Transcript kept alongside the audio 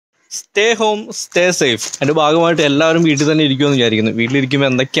Stay home stay safe. അതിൻ്റെ ഭാഗമായിട്ട് എല്ലാവരും വീട്ടിൽ തന്നെ ഇരിക്കുമെന്ന് വിചാരിക്കുന്നു. വീട്ടിലിരിക്കുമ്പോൾ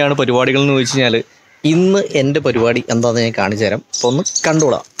എന്തൊക്കെയാണ് പരിപാടികൾ എന്ന് ചോദിച്ചു കഴിഞ്ഞാൽ ഇന്ന് എൻ്റെ പരിപാടി എന്താണെന്ന് ഞാൻ കാണിച്ചു തരാം. അപ്പോൾ ഒന്ന്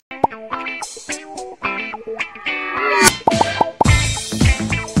കണ്ടോളാം.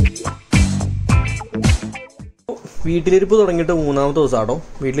 വീട്ടിലിരിപ്പ് തുടങ്ങിയിട്ട് മൂന്നാമത്തെ ദിവസമാണോ?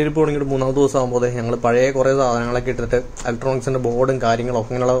 വീട്ടിലിരിപ്പ് തുടങ്ങിയിട്ട് മൂന്നാമത്തെ ദിവസം ആകുമ്പോൾ ഞങ്ങൾ പഴയ കുറേ സാധനങ്ങളൊക്കെ എടുത്തിട്ട് ഇലക്ട്രോണിക്സിൻ്റെ ബോർഡും കാര്യങ്ങളും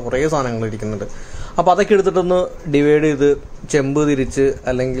അങ്ങനെയുള്ള കുറേ സാധനങ്ങൾ ഇരിക്കുന്നുണ്ട്. അപ്പോൾ അതൊക്കെ എടുത്തിട്ടൊന്ന് ഡിവൈഡ് ചെയ്ത് ചെമ്പ് തിരിച്ച്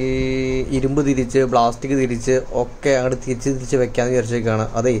അല്ലെങ്കിൽ ഇരുമ്പ് തിരിച്ച് പ്ലാസ്റ്റിക് തിരിച്ച് ഒക്കെ അങ്ങോട്ട് തിരിച്ച് വെക്കാമെന്ന് വിചാരിച്ചേക്കാണ്.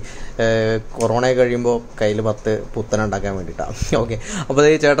 അതേ കൊറോണ കഴിയുമ്പോൾ കയ്യിൽ 10 പുത്തന ഉണ്ടാക്കാൻ വേണ്ടിയിട്ടാണ്. ഓക്കെ, അപ്പോൾ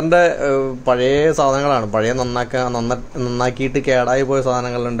ഈ ചേട്ടൻ്റെ പഴയ സാധനങ്ങളാണ്. പഴയ നന്നാക്കിയിട്ട് കേടായി പോയ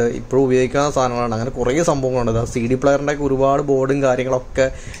സാധനങ്ങളുണ്ട്, ഇപ്പോഴും ഉപയോഗിക്കാവുന്ന സാധനങ്ങളാണ്. അങ്ങനെ കുറേ സംഭവങ്ങളുണ്ട്. CD പ്ലെയറിൻ്റെ ഒക്കെ ഒരുപാട് ബോർഡും കാര്യങ്ങളൊക്കെ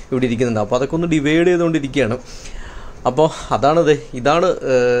ഇവിടെ ഇരിക്കുന്നുണ്ട്. അപ്പോൾ അതൊക്കെ ഒന്ന് ഡിവൈഡ് ചെയ്തുകൊണ്ടിരിക്കുകയാണ്. അപ്പോൾ ഇതാണ്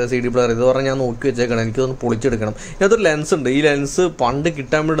CD പ്ലെയർ. ഇത് പറഞ്ഞാൽ ഞാൻ നോക്കി വെച്ചേക്കണം, എനിക്കൊന്ന് പൊളിച്ചെടുക്കണം. ഇതിനകത്തൊരു ലെൻസ് ഉണ്ട്. ഈ ലെൻസ് പണ്ട്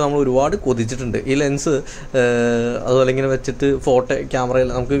കിട്ടാൻ വേണ്ടി നമ്മൾ ഒരുപാട് കൊതിച്ചിട്ടുണ്ട്. ഈ ലെൻസ് അതുപോലെ ഇങ്ങനെ വെച്ചിട്ട് ക്യാമറയിൽ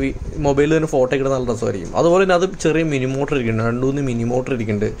നമുക്ക് മൊബൈലിൽ തന്നെ ഫോട്ടോ ഇടുന്ന നല്ല രസമായിരിക്കും. അതുപോലെ തന്നെ അത് ചെറിയ മിനി മോട്ടർ ഇരിക്കുന്നുണ്ട്, 2-3 മിനി മോട്ടർ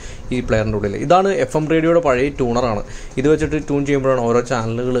ഇരിക്കുന്നുണ്ട് ഈ പ്ലെയറിൻ്റെ ഉള്ളിൽ. ഇതാണ് FM റേഡിയോയുടെ പഴയ ട്യൂണറാണ്. ഇത് വെച്ചിട്ട് ട്യൂൺ ചെയ്യുമ്പോഴാണ് ഓരോ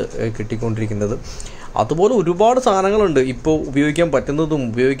ചാനലുകൾ കിട്ടിക്കൊണ്ടിരിക്കുന്നത്. അതുപോലെ ഒരുപാട് സാധനങ്ങളുണ്ട്. ഇപ്പോൾ ഉപയോഗിക്കാൻ പറ്റുന്നതും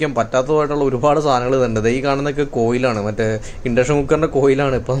ഉപയോഗിക്കാൻ പറ്റാത്തതുമായിട്ടുള്ള ഒരുപാട് സാധനങ്ങൾ ഇതുണ്ട്. ഈ കാണുന്നതൊക്കെ കോയിലാണ്, മറ്റേ ഇൻഡക്ഷൻ കുക്കറിൻ്റെ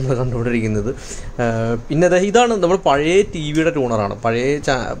കോയിലാണ് ഇപ്പോൾ നമ്മൾ കണ്ടുകൊണ്ടിരിക്കുന്നത്. പിന്നെ ഇതാണ് നമ്മുടെ പഴയ TVയുടെ ട്യൂണറാണ്.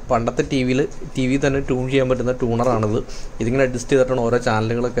 പണ്ടത്തെ TV തന്നെ ട്യൂൺ ചെയ്യാൻ പറ്റുന്ന ട്യൂണറാണിത്. ഇതിങ്ങനെ അഡ്ജസ്റ്റ് ചെയ്തിട്ടാണ് ഓരോ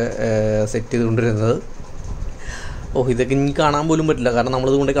ചാനലുകളൊക്കെ സെറ്റ് ചെയ്തുകൊണ്ടിരുന്നത്. ഇതൊക്കെ ഇനി കാണാൻ പോലും പറ്റില്ല, കാരണം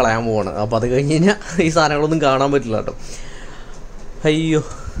നമ്മളിത് കൊണ്ട് കളയാൻ പോവാണ്. അപ്പോൾ അത് കഴിഞ്ഞ് കഴിഞ്ഞാൽ ഈ സാധനങ്ങളൊന്നും കാണാൻ പറ്റില്ല കേട്ടോ. അയ്യോ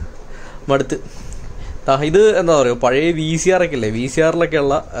മടുത്ത്. ഇത് എന്താ പറയുക, പഴയ VCR ഒക്കെ ഇല്ലേ, VCRലൊക്കെ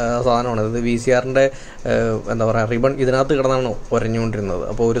ഉള്ള സാധനമാണ് ഇത്. VCRൻ്റെ എന്താ പറയുക, റിബൺ ഇതിനകത്ത് കിടന്നാണ് ഉരഞ്ഞുകൊണ്ടിരുന്നത്.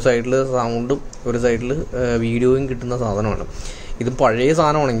 അപ്പോൾ ഒരു സൈഡിൽ സൗണ്ടും ഒരു സൈഡിൽ വീഡിയോയും കിട്ടുന്ന സാധനമാണ്. ഇത് പഴയ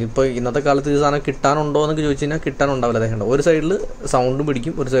സാധനമാണെങ്കിൽ ഇപ്പോൾ ഇന്നത്തെ കാലത്ത് ഈ സാധനം കിട്ടാനുണ്ടോ എന്നൊക്കെ ചോദിച്ചു കഴിഞ്ഞാൽ കിട്ടാനുണ്ടാവില്ല. അതേണ്ട ഒരു സൈഡിൽ സൗണ്ടും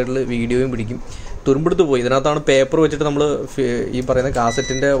പിടിക്കും, ഒരു സൈഡിൽ വീഡിയോയും പിടിക്കും. തുരുമ്പെടുത്ത് പോയി. ഇതിനകത്താണ് പേപ്പർ വെച്ചിട്ട് നമ്മൾ ഈ പറയുന്ന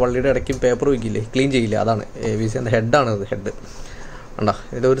കാസറ്റിൻ്റെ വള്ളിയുടെ ഇടയ്ക്കും പേപ്പർ വയ്ക്കില്ലേ, ക്ലീൻ ചെയ്യില്ലേ, അതാണ് VCRൻ്റെ ഹെഡാണ് ഇത്. ഹെഡ് ഉണ്ടോ?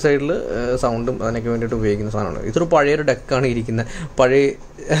 ഇതൊരു സൈഡിൽ സൗണ്ടും അതിനൊക്കെ വേണ്ടിയിട്ട് ഉപയോഗിക്കുന്ന സാധനമാണ്. ഇതൊരു പഴയൊരു ഡെക്കാണ് ഇരിക്കുന്നത്, പഴയ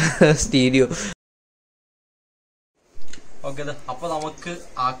സ്റ്റീരിയോ. ഓക്കെ, അപ്പോൾ നമുക്ക്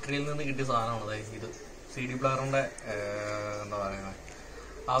ആക്രിയിൽ നിന്ന് കിട്ടിയ സാധനമാണ് ഇത്. CD പ്ലെയറിൻ്റെ എന്താ പറയുക,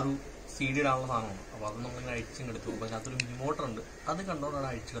 ആ ഒരു CD ഇടാനുള്ള സാധനമാണ്. അപ്പോൾ അത് നമ്മളിങ്ങനെ അഴിച്ചിങ്ങെടുത്തു. അപ്പോൾ അതിനകത്തൊരു മിനി മോട്ടർ ഉണ്ട്, അത് കണ്ടുകൊണ്ടാണ്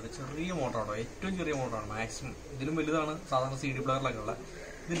അഴിച്ചെടുത്തത്. ചെറിയ മോട്ടറാണോ, ഏറ്റവും ചെറിയ മോട്ടറാണ്. മാക്സിമം ഇതിലും വലുതാണ് സാധാരണ CD പ്ലെയറിലൊക്കെ ഉള്ളത്.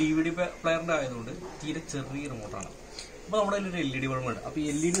 ഇത് DVD പ്ലെയറിൻ്റെ ആയതുകൊണ്ട് തീരെ ചെറിയൊരു മോട്ടറാണ്. അപ്പോൾ നമ്മുടെ കയ്യിൽ ഒരു LED ബൾബുണ്ട്. അപ്പോൾ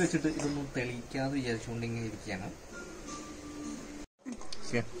LED വെച്ചിട്ട് ഇതൊന്നും തെളിയിക്കാതെ വിചാരിച്ചുകൊണ്ട് ഇങ്ങനെ ഇരിക്കുകയാണ്.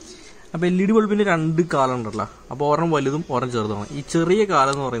 അപ്പോൾ LED ബൾബിൻ്റെ 2 കാലം ഉണ്ടല്ലോ. അപ്പോൾ ഒരെണ്ണം വലുതും ഒരെണ്ണം ചെറുതുമാണ്. ഈ ചെറിയ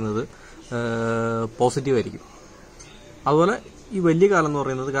കാലം എന്ന് പറയുന്നത് പോസിറ്റീവ് ആയിരിക്കും. അതുപോലെ ഈ വലിയ കാലം എന്ന്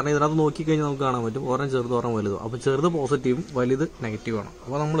പറയുന്നത്, കാരണം ഇതിനകത്ത് നോക്കിക്കഴിഞ്ഞാൽ നമുക്ക് കാണാൻ പറ്റും ഒരെണ്ണം ചെറുതും ഒരെണ്ണം വലുതും. അപ്പോൾ ചെറുത് പോസിറ്റീവും വലുത് നെഗറ്റീവാണ്.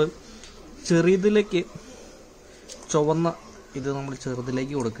 അപ്പോൾ നമ്മൾ ചെറുതിലേക്ക് ചുവന്ന ഇത് നമ്മൾ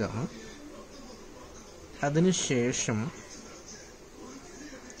ചെറുതിലേക്ക് കൊടുക്കുകയാണ്. അതിനുശേഷം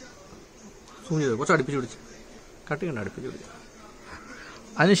കുറച്ച് അടുപ്പിച്ച് പിടിച്ച് കട്ടി അടുപ്പിച്ച് പിടിച്ച്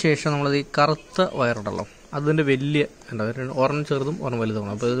അതിനുശേഷം നമ്മളത് ഈ കറുത്ത വയറുണ്ടല്ലോ, അതിൻ്റെ വലിയ ഒരെണ്ണം ചെറുതും ഒരെണ്ണം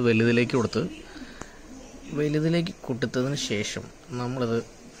വലുതുമാണ്. അപ്പോൾ ഇത് വലുതിലേക്ക് കൊടുത്തതിന് ശേഷം നമ്മളിത്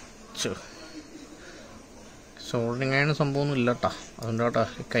സോൾഡിങ് ആയ സംഭവമൊന്നും ഇല്ല കേട്ടോ, അതുകൊണ്ട് കേട്ടോ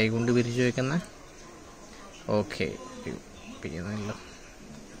കൈ കൊണ്ട് പിരിച്ച് വയ്ക്കുന്നത്. ഓക്കെ, പിരിയുന്നില്ല.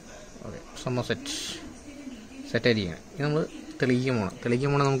 ഓക്കെ, സെറ്റായിരിക്കണം. ഇനി നമ്മൾ തെളിയിക്കാൻ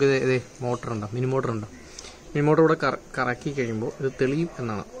പോകണം. നമുക്ക് ഇത് മോട്ടറുണ്ടോ, മിനി മോട്ടറുണ്ടോ, മിനി മോട്ടർ ഇവിടെ കറക്കി കഴിയുമ്പോൾ ഇത് തെളിയും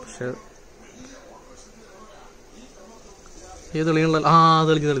എന്നാണ്. പക്ഷെ ഇത് തെളിയുള്ള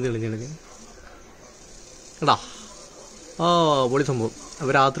തെളിഞ്ഞ് എടാ പൊളി സംഭവം.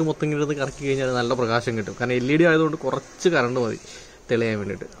 അപ്പോൾ രാത്രി മൊത്തം ഇങ്ങനെ കറക്കി കഴിഞ്ഞാൽ നല്ല പ്രകാശം കിട്ടും. കാരണം LED ആയതുകൊണ്ട് കുറച്ച് കറണ്ട് മതി തെളിയാൻ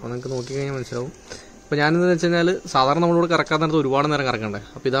വേണ്ടിയിട്ട്. അപ്പോൾ നിങ്ങൾക്ക് നോക്കിക്കഴിഞ്ഞാൽ മനസ്സിലാവും. അപ്പോൾ ഞാനെന്ന് വെച്ച് കഴിഞ്ഞാൽ സാധാരണ നമ്മളിവിടെ കറക്കാൻ നേരത്ത് ഒരുപാട് നേരം കറക്കണ്ടേ.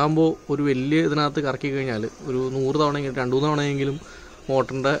 അപ്പോൾ ഇതാകുമ്പോൾ ഒരു വലിയ ഇതിനകത്ത് കറക്കി കഴിഞ്ഞാൽ ഒരു 100 തവണയെങ്കിലും 2-3 തവണയെങ്കിലും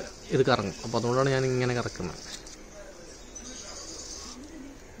മോട്ടറിൻ്റെ ഇത് കറങ്ങും. അപ്പോൾ അതുകൊണ്ടാണ് ഞാൻ ഇങ്ങനെ കറക്കുന്നത്.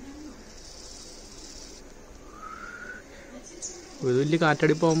 ഇത് വലിയ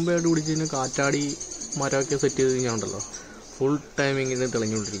കാറ്റാടി പോകുമ്പോൾ പിടിച്ച് കഴിഞ്ഞാൽ കാറ്റാടി മരമൊക്കെ സെറ്റ് ചെയ്ത് കഴിഞ്ഞാൽ ഉണ്ടല്ലോ ഫുൾ ടൈം ഇങ്ങനെ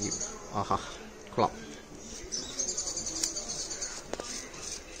തെളിഞ്ഞുകൊണ്ടിരിക്കും. ആഹാ, കൊള്ളാം.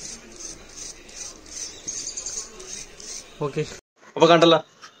 ഓക്കെ, അപ്പോൾ കണ്ടല്ലോ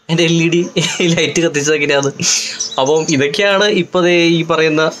എൻ്റെ LED ലൈറ്റ് കത്തിച്ചതൊക്കെയാണ്. അപ്പം ഇതൊക്കെയാണ് ഇപ്പോൾ ഈ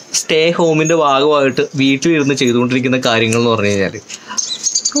പറയുന്ന സ്റ്റേ ഹോമിൻ്റെ ഭാഗമായിട്ട് വീട്ടിലിരുന്ന് ചെയ്തുകൊണ്ടിരിക്കുന്ന കാര്യങ്ങൾ എന്ന് പറഞ്ഞു കഴിഞ്ഞാൽ.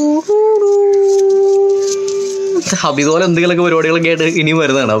 അപ്പോൾ ഇതുപോലെ എന്തെങ്കിലുമൊക്കെ പരിപാടികളൊക്കെ ആയിട്ട് ഇനിയും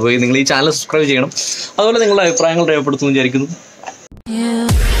വരുന്നതാണ്. അപ്പോൾ നിങ്ങൾ ഈ ചാനൽ സബ്സ്ക്രൈബ് ചെയ്യണം. അതുപോലെ നിങ്ങളുടെ അഭിപ്രായങ്ങൾ രേഖപ്പെടുത്തുമെന്ന് വിചാരിക്കുന്നു.